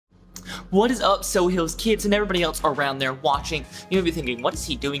What is up, Sohills Kids and everybody else around there watching? You may be thinking, what is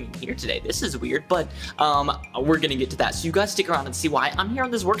he doing here today? This is weird, but we're gonna get to that. So you guys stick around and see why I'm here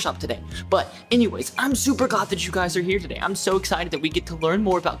on this workshop today. But anyways, I'm super glad that you guys are here today. I'm so excited that we get to learn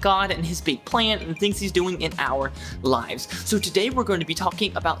more about God and his big plan and the things he's doing in our lives. So today we're going to be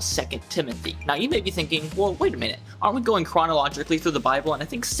talking about 2 Timothy. Now you may be thinking, well, wait a minute. Aren't we going chronologically through the Bible? And I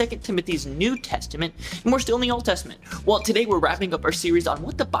think 2 Timothy's New Testament, and we're still in the Old Testament. Well, today we're wrapping up our series on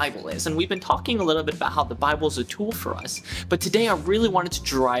what the Bible is, and we've been talking a little bit about how the Bible is a tool for us, but today I really wanted to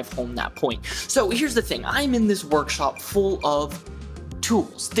drive home that point. So here's the thing, I'm in this workshop full of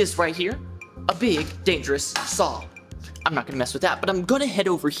tools. This right here, a big, dangerous saw. I'm not going to mess with that, but I'm going to head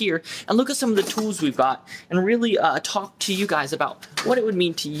over here and look at some of the tools we've got and really talk to you guys about what it would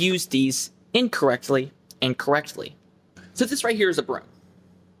mean to use these incorrectly and correctly. So this right here is a broom.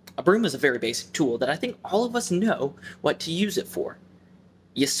 A broom is a very basic tool that I think all of us know what to use it for.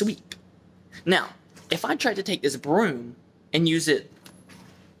 You sweep. Now, if I tried to take this broom and use it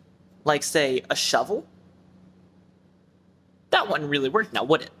like, say, a shovel, that wouldn't really work now,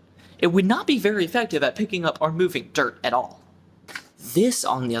 would it? It would not be very effective at picking up or moving dirt at all. This,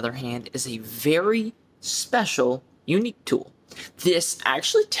 on the other hand, is a very special, unique tool. This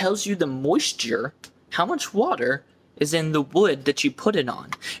actually tells you the moisture, how much water is in the wood that you put it on.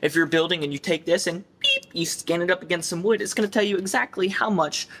 If you're building and you take this and beep, you scan it up against some wood, it's going to tell you exactly how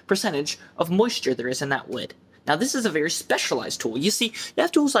much percentage of moisture there is in that wood. Now this is a very specialized tool. You see, you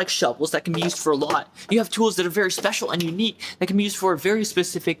have tools like shovels that can be used for a lot. You have tools that are very special and unique that can be used for a very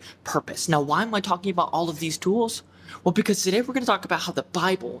specific purpose. Now why am I talking about all of these tools? Well, because today we're going to talk about how the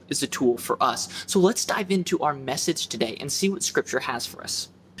Bible is a tool for us. So let's dive into our message today and see what Scripture has for us.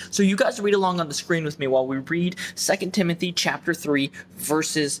 So you guys read along on the screen with me while we read 2 Timothy chapter 3,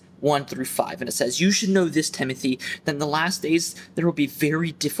 verses 1 through 5. And it says, "You should know this, Timothy, that in the last days there will be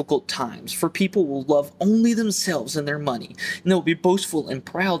very difficult times, for people will love only themselves and their money, and they will be boastful and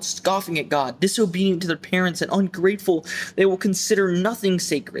proud, scoffing at God, disobedient to their parents, and ungrateful. They will consider nothing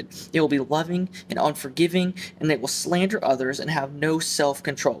sacred. They will be loving and unforgiving, and they will slander others and have no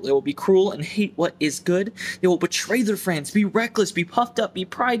self-control. They will be cruel and hate what is good. They will betray their friends, be reckless, be puffed up, be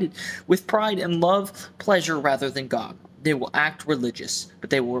prided with pride, and love pleasure rather than God. They will act religious,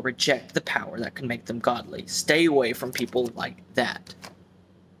 but they will reject the power that can make them godly. Stay away from people like that."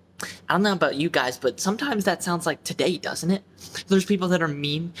 I don't know about you guys, but sometimes that sounds like today, doesn't it? There's people that are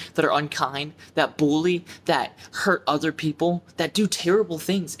mean, that are unkind, that bully, that hurt other people, that do terrible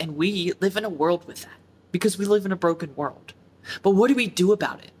things, and we live in a world with that because we live in a broken world. But what do we do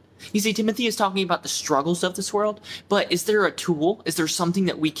about it? You see, Timothy is talking about the struggles of this world, but is there a tool? Is there something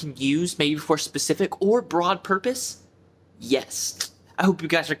that we can use maybe for specific or broad purpose? Yes. I hope you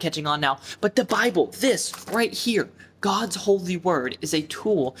guys are catching on now. But the Bible, this right here, God's holy word, is a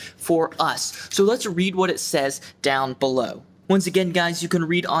tool for us. So let's read what it says down below. Once again, guys, you can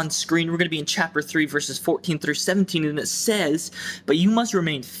read on screen. We're going to be in chapter 3, verses 14 through 17, and it says, "But you must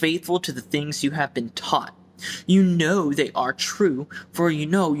remain faithful to the things you have been taught. You know they are true, for you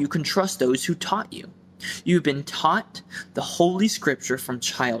know you can trust those who taught you. You've been taught the Holy Scripture from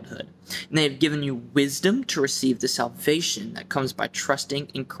childhood, and they have given you wisdom to receive the salvation that comes by trusting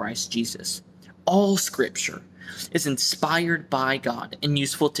in Christ Jesus. All Scripture is inspired by God and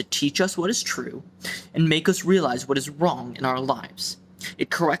useful to teach us what is true and make us realize what is wrong in our lives.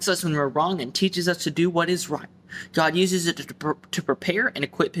 It corrects us when we're wrong and teaches us to do what is right. God uses it to prepare and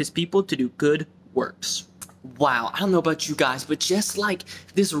equip his people to do good works." Wow, I don't know about you guys, but just like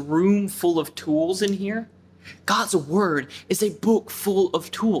this room full of tools in here, God's word is a book full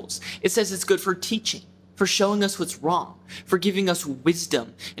of tools. It says it's good for teaching, for showing us what's wrong, for giving us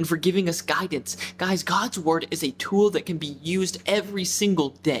wisdom, and for giving us guidance. Guys, God's word is a tool that can be used every single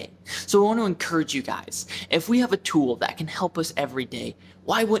day. So I want to encourage you guys, if we have a tool that can help us every day,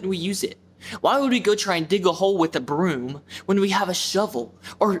 why wouldn't we use it? Why would we go try and dig a hole with a broom when we have a shovel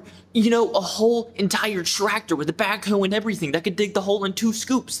or, a whole entire tractor with a backhoe and everything that could dig the hole in 2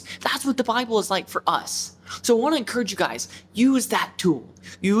 scoops? That's what the Bible is like for us. So I want to encourage you guys, use that tool.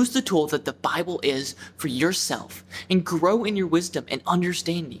 Use the tool that the Bible is for yourself and grow in your wisdom and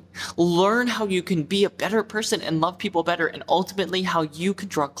understanding. Learn how you can be a better person and love people better, and ultimately how you can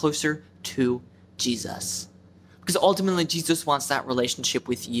draw closer to Jesus. Because ultimately, Jesus wants that relationship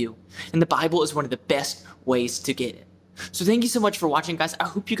with you. And the Bible is one of the best ways to get it. So thank you so much for watching, guys. I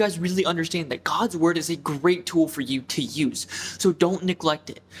hope you guys really understand that God's word is a great tool for you to use. So don't neglect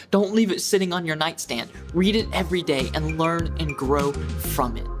it. Don't leave it sitting on your nightstand. Read it every day and learn and grow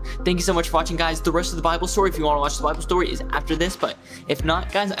from it. Thank you so much for watching, guys. The rest of the Bible story, if you want to watch the Bible story, is after this. But if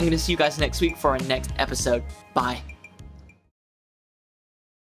not, guys, I'm going to see you guys next week for our next episode. Bye.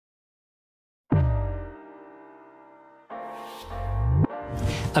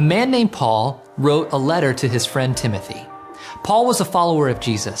 A man named Paul wrote a letter to his friend Timothy. Paul was a follower of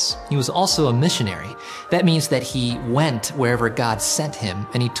Jesus. He was also a missionary. That means that he went wherever God sent him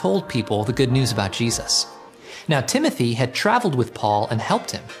and he told people the good news about Jesus. Now, Timothy had traveled with Paul and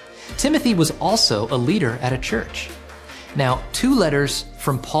helped him. Timothy was also a leader at a church. Now, 2 letters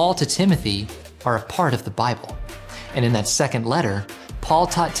from Paul to Timothy are a part of the Bible. And in that second letter, Paul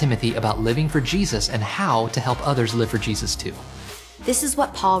taught Timothy about living for Jesus and how to help others live for Jesus too. This is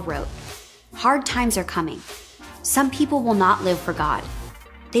what Paul wrote. Hard times are coming. Some people will not live for God.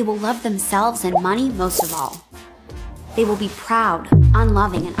 They will love themselves and money most of all. They will be proud,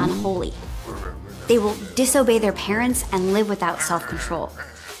 unloving, and unholy. They will disobey their parents and live without self-control.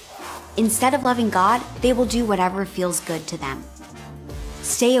 Instead of loving God, they will do whatever feels good to them.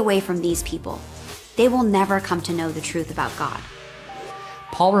 Stay away from these people. They will never come to know the truth about God.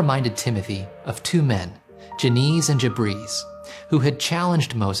 Paul reminded Timothy of 2 men, Jannes and Jambres, who had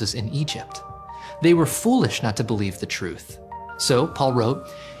challenged Moses in Egypt. They were foolish not to believe the truth. So Paul wrote,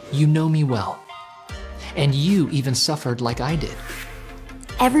 "You know me well, and you even suffered like I did."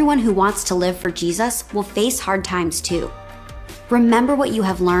 Everyone who wants to live for Jesus will face hard times too. Remember what you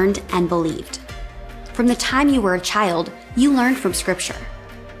have learned and believed. From the time you were a child, you learned from Scripture.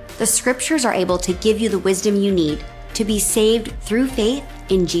 The Scriptures are able to give you the wisdom you need to be saved through faith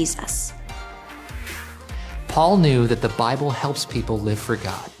in Jesus. Paul knew that the Bible helps people live for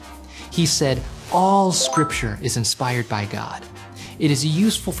God. He said, all Scripture is inspired by God. It is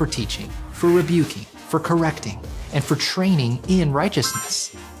useful for teaching, for rebuking, for correcting, and for training in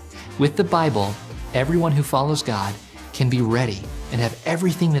righteousness. With the Bible, everyone who follows God can be ready and have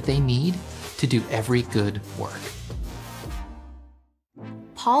everything that they need to do every good work.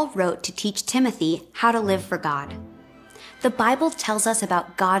 Paul wrote to teach Timothy how to live for God. The Bible tells us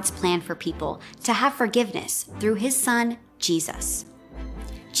about God's plan for people to have forgiveness through his Son, Jesus.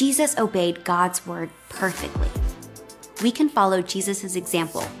 Jesus obeyed God's word perfectly. We can follow Jesus'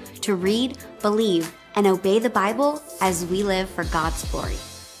 example to read, believe, and obey the Bible as we live for God's glory.